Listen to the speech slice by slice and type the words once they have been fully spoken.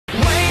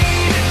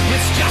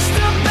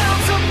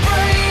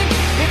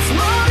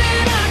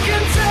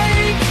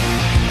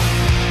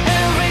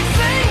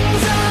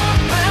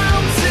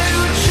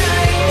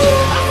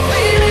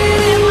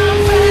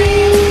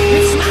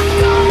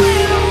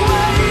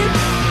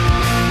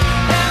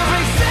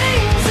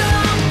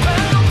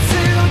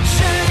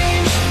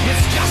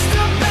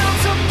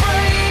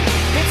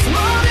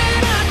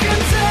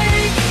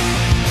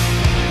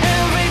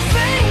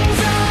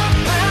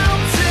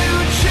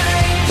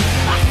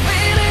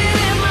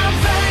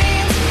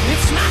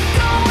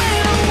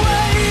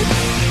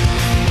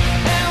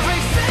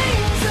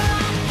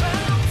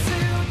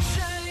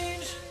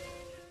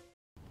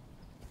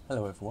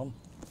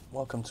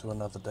welcome to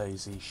another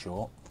DayZ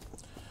short.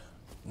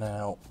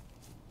 Now,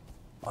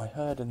 I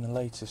heard in the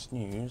latest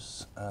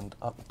news and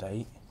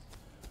update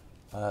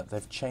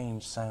they've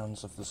changed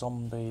sounds of the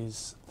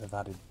zombies, they've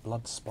added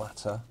blood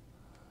splatter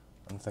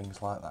and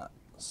things like that.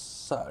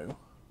 So,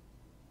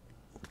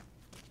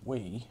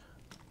 we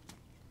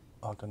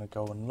are going to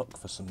go and look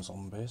for some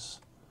zombies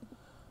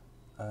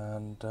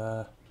and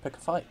pick a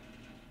fight.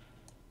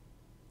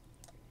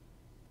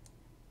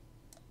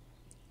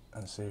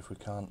 And see if we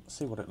can't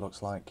see what it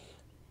looks like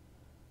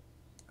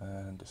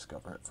and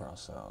discover it for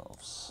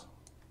ourselves,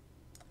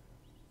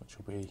 which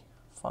will be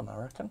fun, I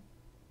reckon.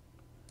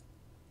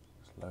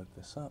 Let's load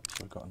this up. So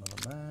we've got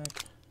another mag.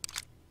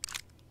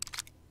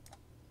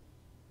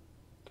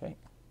 Okay.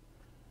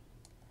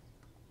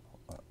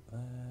 Pop that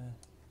there.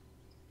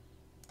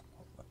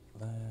 Pop that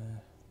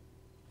there.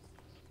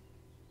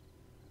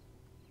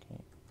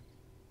 Okay.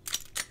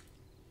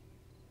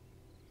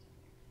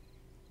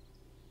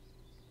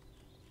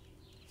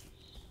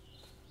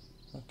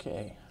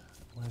 Okay,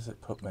 where's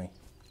it put me?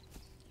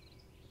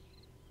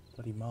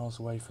 Bloody miles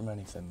away from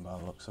anything by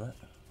the looks of it.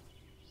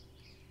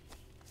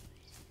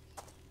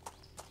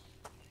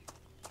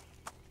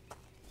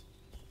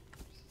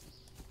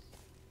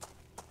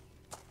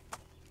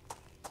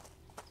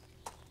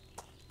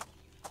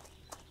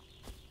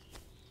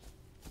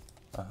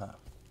 Aha.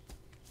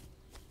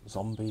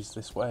 Zombies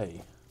this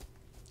way.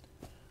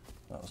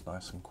 That was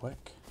nice and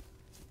quick.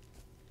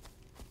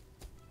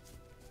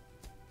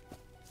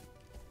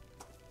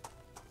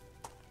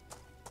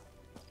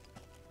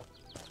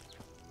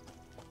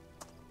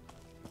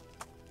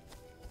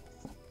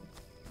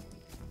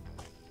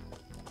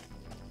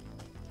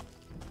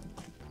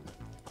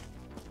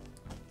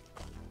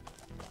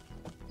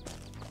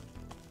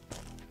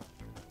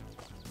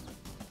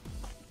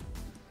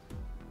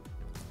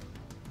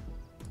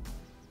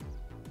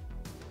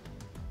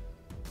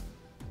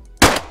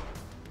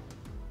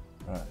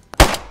 Right.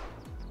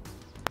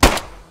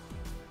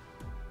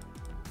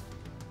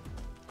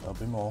 There'll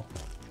be more.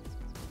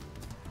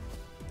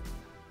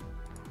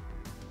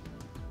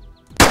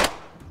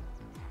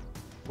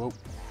 Whoa.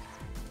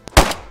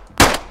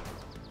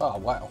 Oh,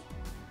 wow.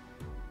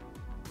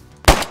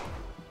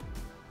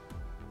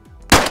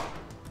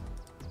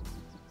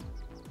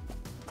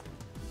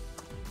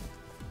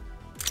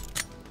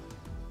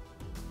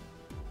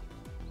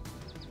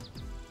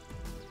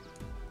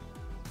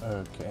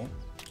 Okay.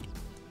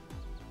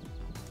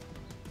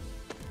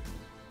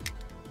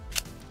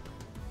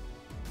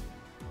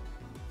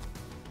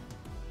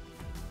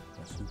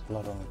 Some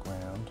blood on the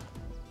ground.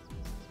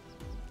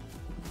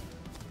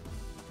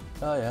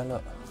 Oh yeah,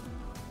 look.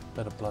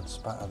 Bit of blood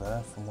spatter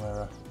there from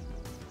where I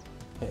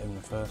hit him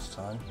the first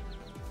time.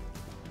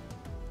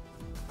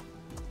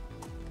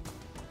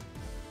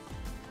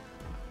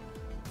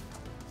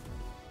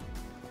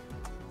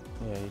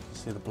 Yeah, you can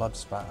see the blood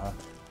spatter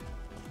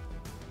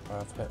where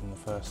I've hit him the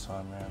first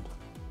time round.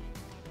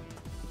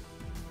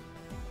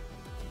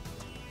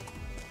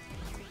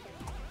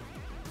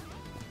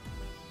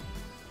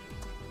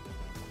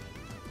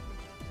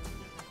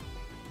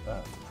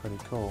 That's pretty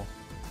cool.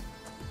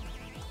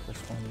 This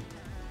one,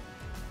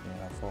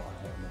 yeah, I thought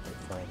I hit him a bit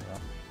further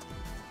up.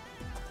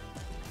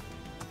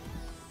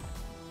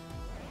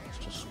 It's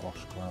just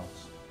squash grass.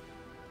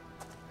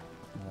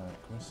 Right,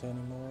 can we see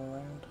any more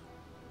around?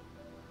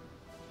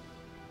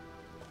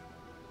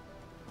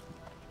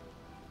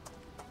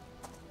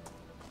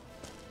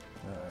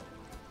 Right.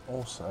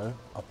 Also,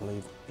 I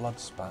believe blood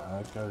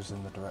spatter goes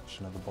in the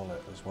direction of the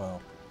bullet as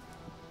well.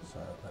 So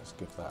let's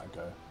give that a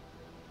go.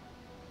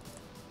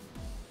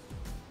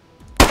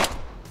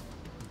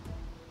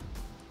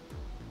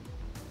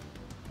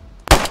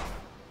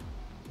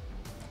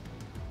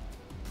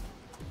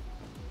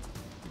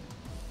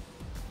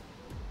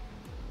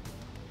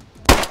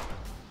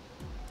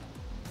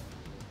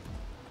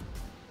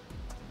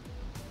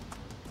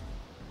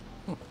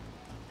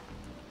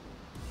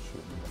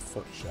 Shoot him in the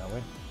foot, shall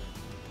we?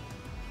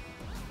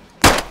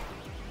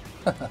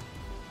 So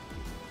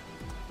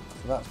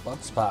that's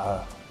blood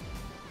spatter.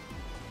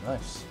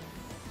 Nice.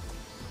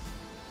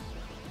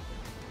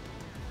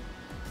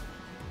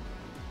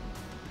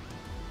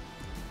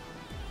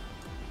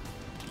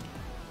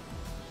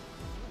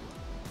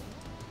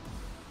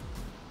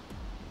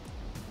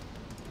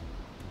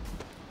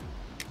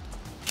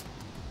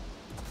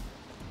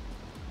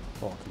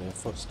 Thought I could hear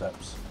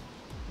footsteps.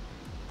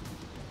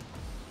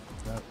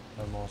 Nope,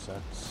 no more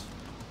Zeds.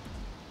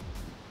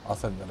 I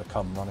think they'll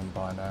come running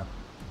by now.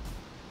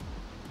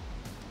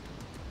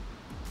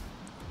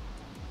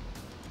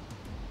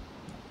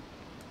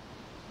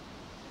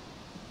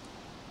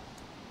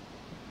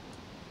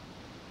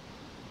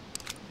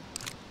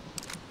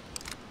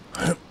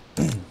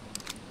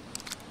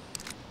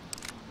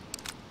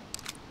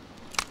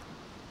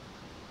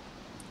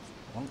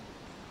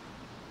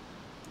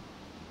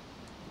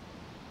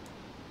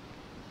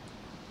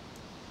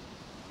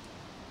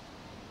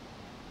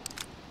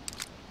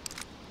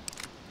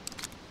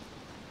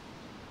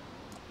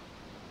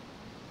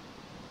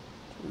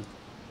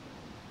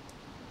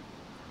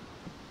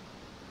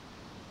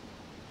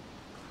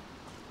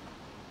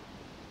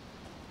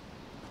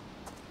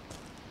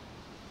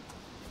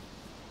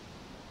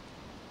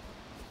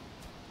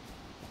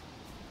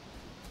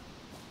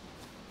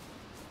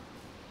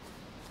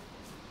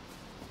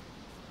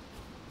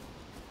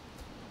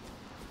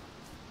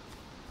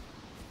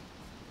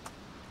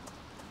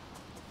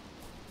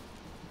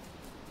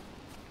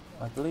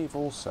 I believe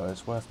also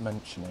it's worth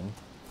mentioning,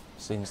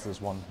 since there's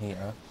one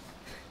here,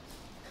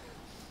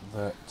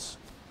 that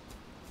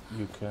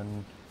you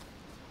can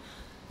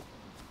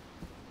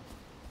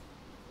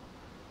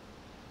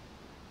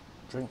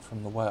drink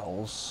from the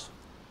wells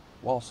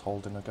whilst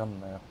holding a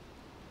gun now.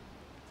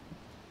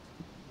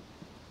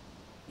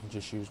 You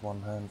just use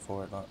one hand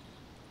for it, like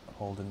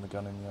holding the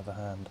gun in the other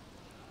hand,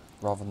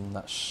 rather than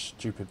that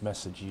stupid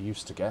message you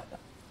used to get,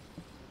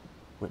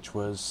 which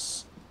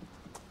was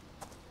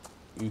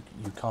you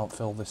can't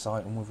fill this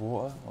item with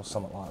water, or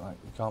something like that.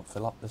 You can't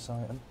fill up this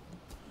item.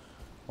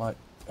 Like,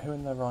 who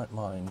in their right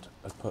mind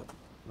would put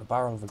the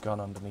barrel of a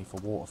gun underneath a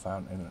water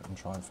fountain and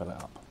try and fill it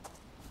up?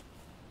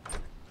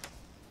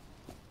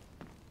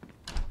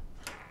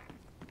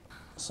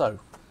 So,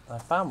 I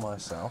found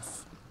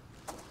myself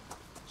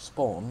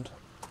spawned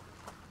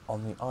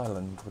on the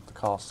island with the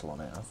castle on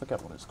it. I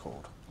forget what it's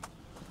called,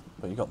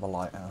 but you got the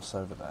lighthouse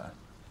over there,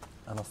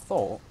 and I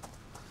thought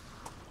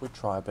we'd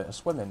try a bit of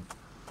swimming.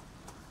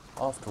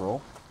 After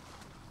all,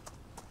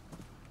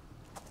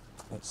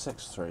 it's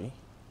 6.3,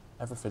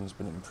 everything's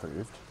been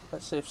improved.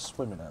 Let's see if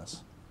swimming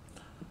has.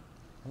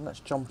 And let's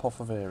jump off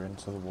of here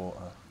into the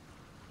water.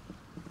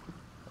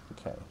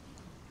 Okay,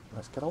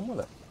 let's get on with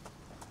it.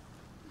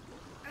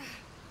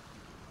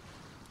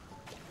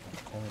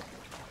 Okay.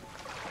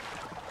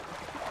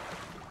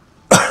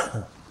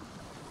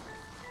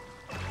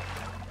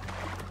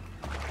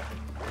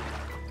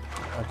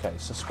 Okay,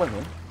 so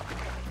swimming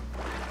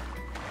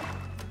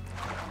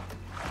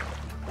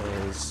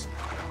is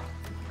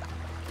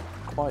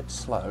quite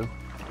slow,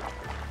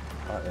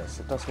 like this.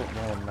 It does look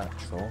more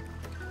natural.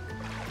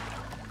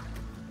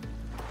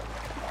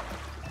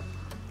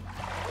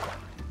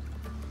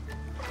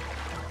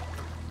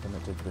 Than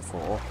it did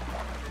before.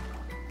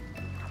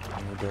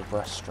 And you do a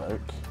breaststroke,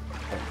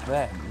 but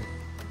then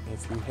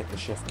if you hit the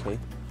shift key,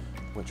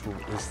 which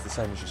is the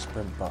same as your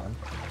sprint button,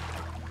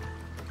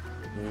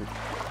 you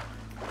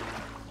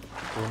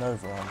do an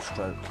overarm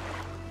stroke,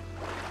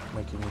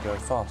 making you go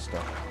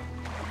faster.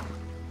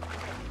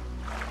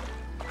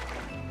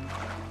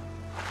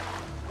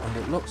 And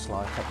it looks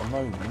like at the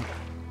moment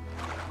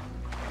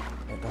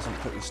it doesn't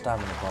put your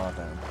stamina bar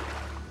down.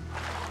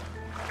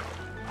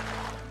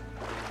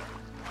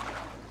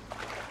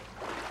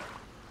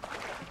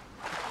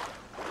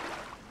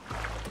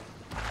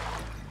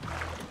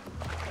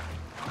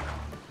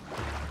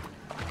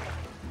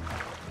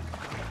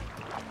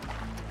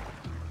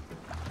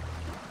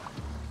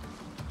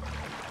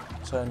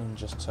 Turning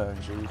just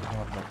turns you, you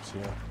can't look to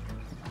your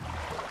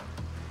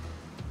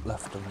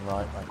left and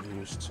right like you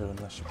used to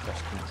unless you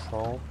press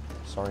Alt.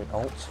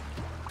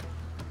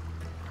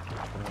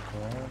 Look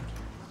around.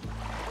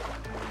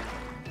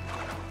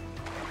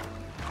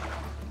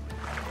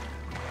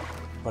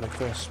 But it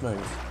feels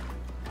smooth.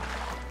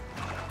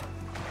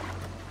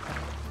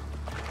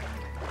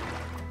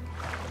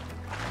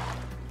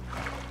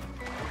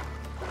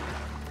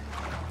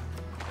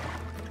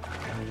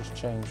 And you just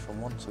change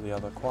from one to the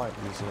other quite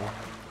easily.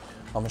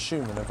 I'm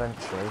assuming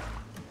eventually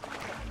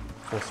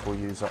this will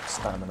use up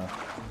stamina.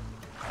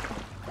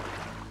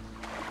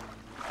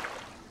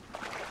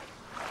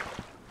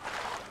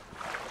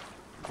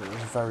 It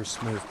was a very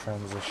smooth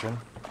transition.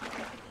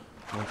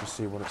 We'll just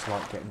see what it's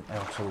like getting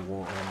out of the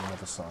water on the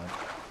other side.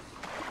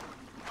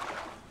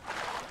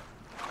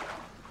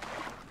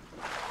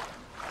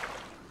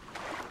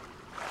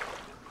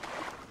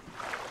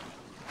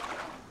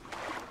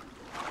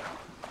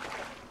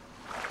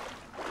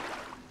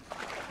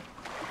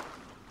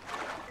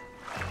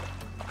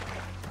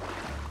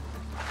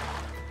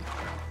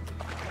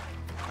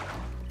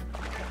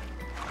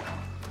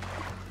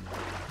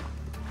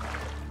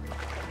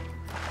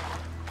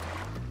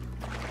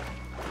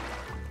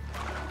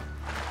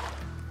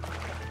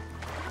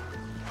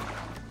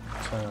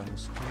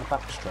 Turns and the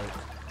backstroke.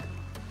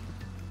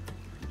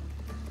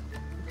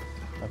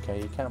 Okay,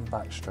 you can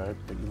backstroke,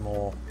 but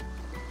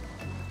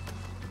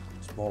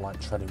it's more like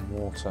treading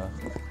water.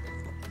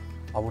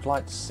 I would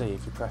like to see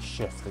if you press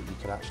shift that you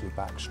could actually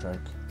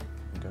backstroke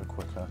and go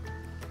quicker.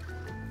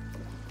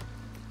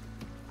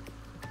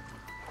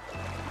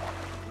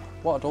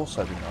 What would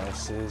also be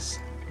nice is,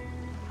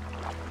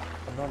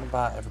 I'm not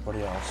about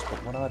everybody else,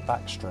 but when I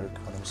backstroke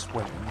when I'm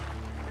swimming,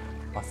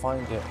 I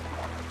find it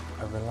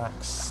a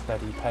relaxed,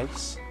 steady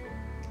pace,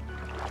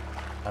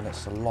 and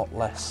it's a lot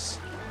less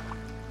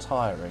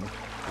tiring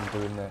than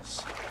doing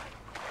this.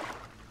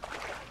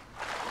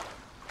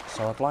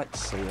 So I'd like to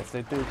see if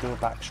they do a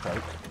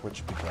backstroke, which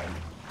would be great,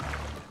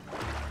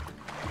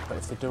 but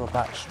if they do a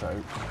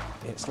backstroke,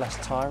 it's less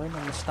tiring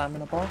on the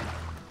stamina bar.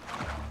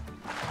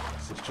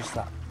 So it's just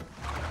that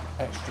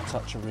extra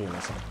touch of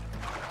realism.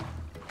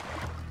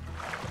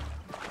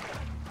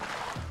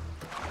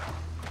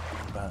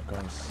 About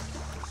going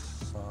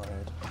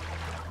side.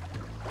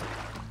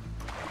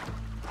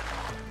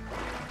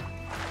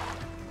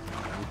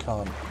 You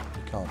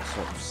can't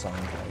sort of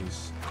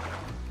sideways.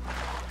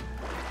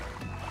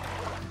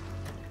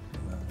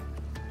 No,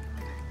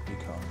 you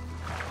can't.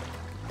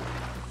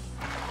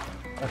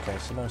 Okay,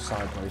 so no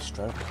sideways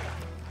stroke.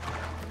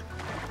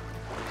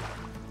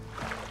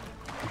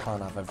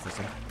 can't have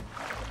everything.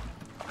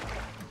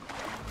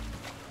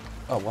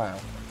 Oh wow,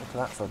 look at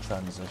that for a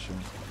transition.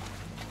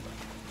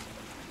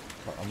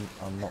 But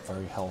I'm not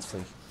very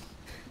healthy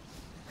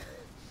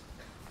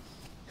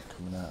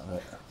coming out of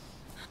it.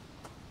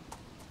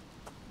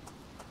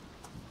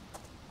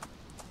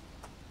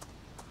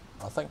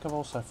 I think I've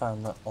also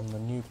found that on the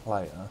new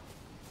player,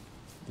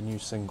 the new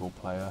single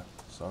player,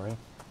 sorry,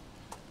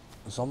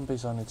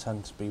 zombies only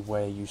tend to be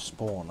where you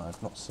spawn.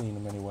 I've not seen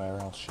them anywhere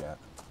else yet,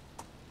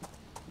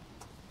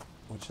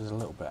 which is a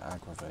little bit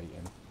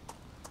aggravating.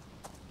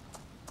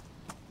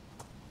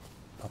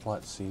 I'd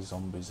like to see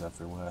zombies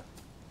everywhere.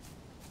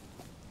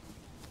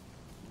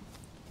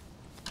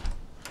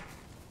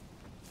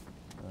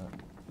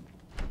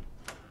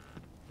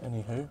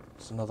 Anywho,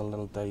 it's another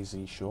little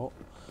DayZ short.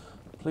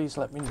 Please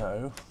let me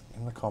know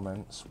in the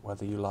comments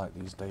whether you like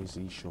these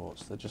DayZ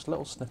shorts. They're just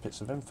little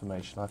snippets of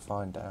information I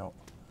find out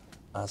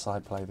as I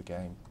play the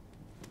game.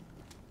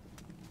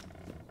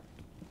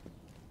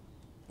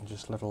 And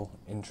just little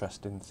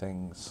interesting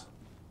things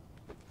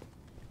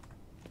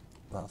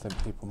that I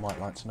think people might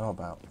like to know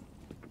about.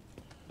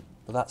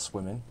 But that's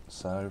swimming,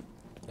 so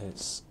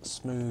it's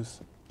smooth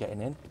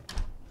getting in,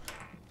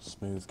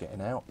 smooth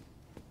getting out.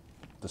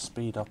 The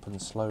speed up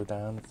and slow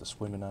down of the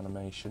swimming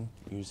animation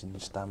using your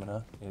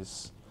stamina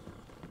is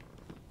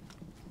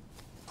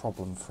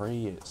problem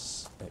free. It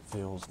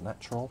feels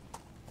natural,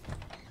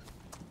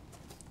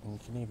 and you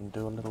can even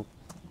do a little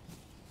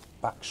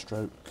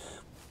backstroke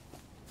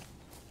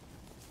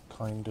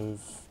kind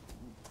of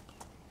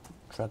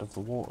tread of the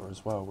water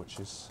as well, which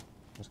is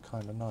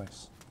kind of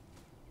nice.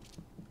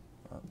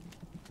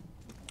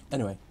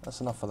 Anyway,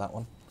 that's enough for that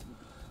one.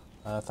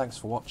 Thanks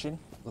for watching.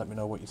 Let me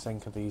know what you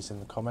think of these in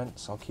the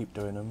comments. I'll keep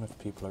doing them if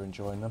people are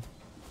enjoying them.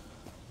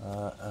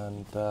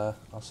 And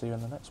I'll see you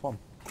in the next one.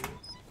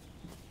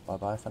 Bye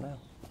bye for now.